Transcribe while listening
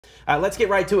Let's get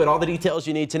right to it. All the details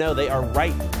you need to know, they are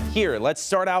right here. Let's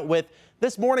start out with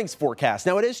this morning's forecast.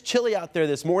 Now, it is chilly out there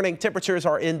this morning. Temperatures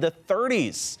are in the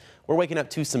 30s. We're waking up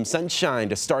to some sunshine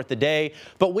to start the day,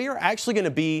 but we are actually going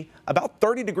to be about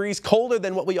 30 degrees colder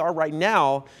than what we are right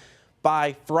now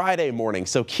by Friday morning.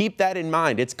 So keep that in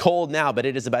mind. It's cold now, but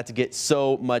it is about to get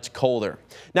so much colder.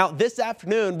 Now, this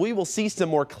afternoon, we will see some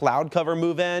more cloud cover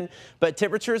move in, but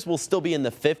temperatures will still be in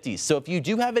the 50s. So if you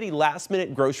do have any last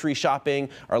minute grocery shopping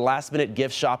or last minute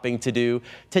gift shopping to do,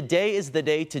 today is the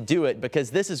day to do it, because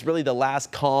this is really the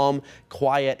last calm,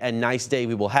 quiet, and nice day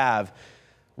we will have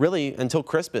really until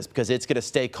Christmas, because it's going to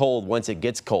stay cold once it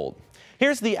gets cold.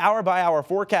 Here's the hour-by-hour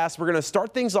forecast. We're going to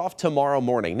start things off tomorrow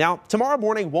morning. Now, tomorrow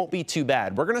morning won't be too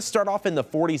bad. We're going to start off in the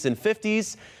 40s and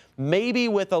 50s, maybe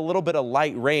with a little bit of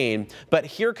light rain, but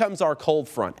here comes our cold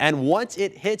front. And once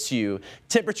it hits you,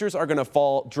 temperatures are going to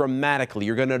fall dramatically.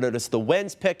 You're going to notice the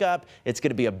winds pick up. It's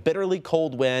going to be a bitterly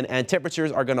cold wind, and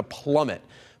temperatures are going to plummet.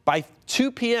 By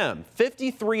 2 p.m.,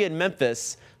 53 in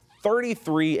Memphis,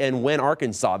 33 in Wynne,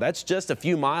 Arkansas. That's just a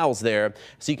few miles there,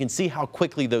 so you can see how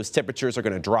quickly those temperatures are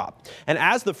going to drop. And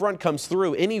as the front comes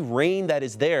through, any rain that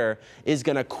is there is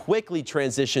going to quickly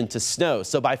transition to snow.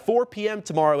 So by 4 p.m.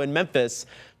 tomorrow in Memphis,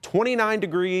 29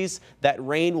 degrees. That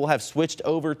rain will have switched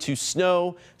over to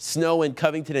snow. Snow in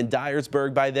Covington and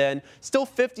Dyersburg by then. Still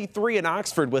 53 in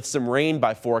Oxford with some rain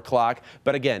by 4 o'clock.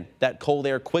 But again, that cold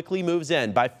air quickly moves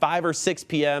in. By 5 or 6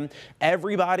 p.m.,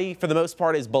 everybody, for the most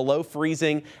part, is below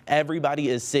freezing. Everybody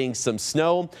is seeing some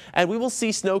snow. And we will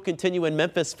see snow continue in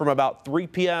Memphis from about 3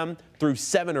 p.m. through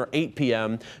 7 or 8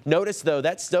 p.m. Notice, though,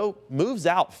 that snow moves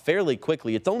out fairly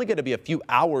quickly. It's only going to be a few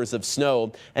hours of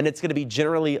snow, and it's going to be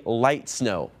generally light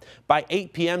snow. By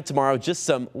 8 p.m. tomorrow, just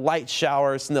some light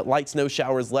showers, light snow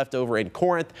showers left over in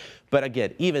Corinth. But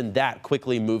again, even that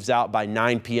quickly moves out by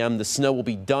 9 p.m. The snow will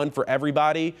be done for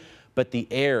everybody, but the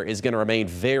air is going to remain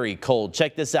very cold.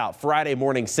 Check this out. Friday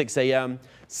morning, 6 a.m.,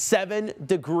 7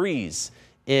 degrees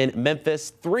in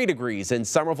Memphis, 3 degrees in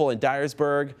Somerville and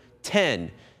Dyersburg,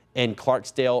 10 in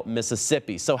Clarksdale,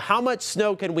 Mississippi. So how much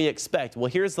snow can we expect?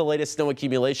 Well, here's the latest snow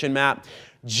accumulation map.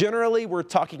 Generally, we're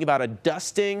talking about a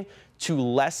dusting to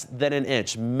less than an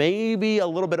inch, maybe a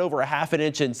little bit over a half an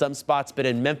inch in some spots, but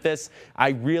in Memphis, I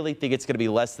really think it's going to be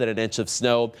less than an inch of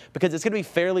snow, because it's going to be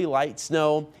fairly light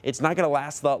snow. It's not going to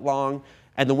last that long,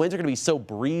 and the winds are going to be so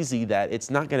breezy that it's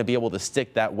not going to be able to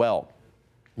stick that well.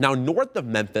 Now, north of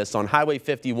Memphis on Highway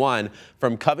 51,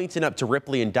 from Covington up to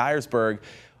Ripley and Dyersburg,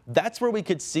 that's where we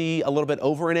could see a little bit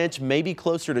over an inch, maybe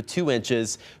closer to 2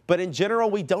 inches. But in general,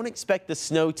 we don't expect the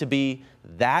snow to be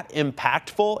that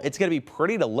impactful. It's going to be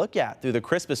pretty to look at through the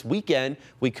Christmas weekend.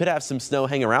 We could have some snow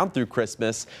hang around through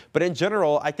Christmas. But in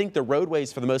general, I think the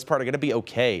roadways, for the most part, are going to be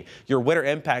okay. Your winter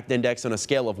impact index on a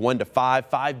scale of 1 to 5,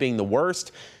 5 being the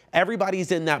worst.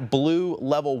 Everybody's in that blue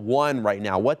level 1 right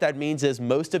now. What that means is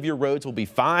most of your roads will be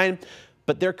fine,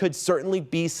 but there could certainly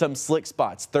be some slick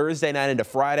spots Thursday night into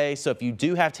Friday. So if you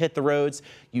do have to hit the roads,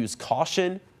 use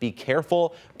caution, be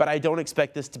careful. But I don't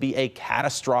expect this to be a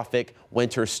catastrophic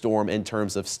winter storm in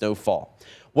terms of snowfall.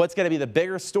 What's going to be the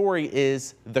bigger story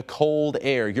is the cold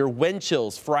air. Your wind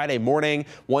chills Friday morning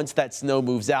once that snow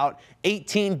moves out.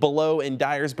 18 below in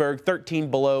Dyersburg, 13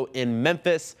 below in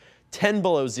Memphis, 10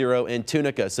 below zero in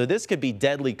Tunica. So this could be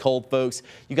deadly cold, folks.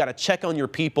 You got to check on your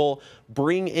people.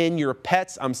 Bring in your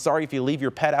pets. I'm sorry if you leave your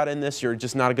pet out in this. You're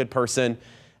just not a good person.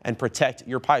 And protect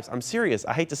your pipes. I'm serious.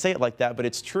 I hate to say it like that, but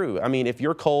it's true. I mean, if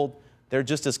you're cold, they're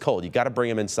just as cold. You got to bring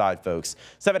them inside, folks.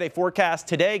 7-day forecast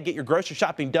today. Get your grocery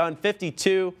shopping done.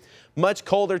 52. Much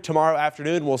colder tomorrow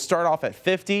afternoon. We'll start off at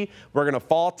 50. We're going to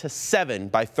fall to 7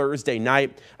 by Thursday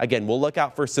night. Again, we'll look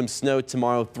out for some snow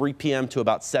tomorrow, 3 p.m. to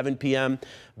about 7 p.m.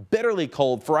 Bitterly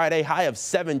cold Friday, high of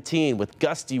 17 with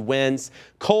gusty winds.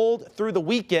 Cold through the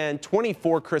weekend,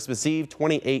 24 Christmas Eve,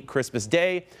 28 Christmas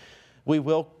Day. We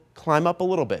will climb up a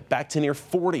little bit, back to near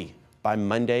 40 by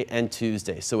Monday and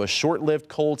Tuesday. So a short-lived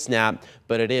cold snap,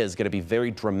 but it is going to be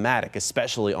very dramatic,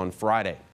 especially on Friday.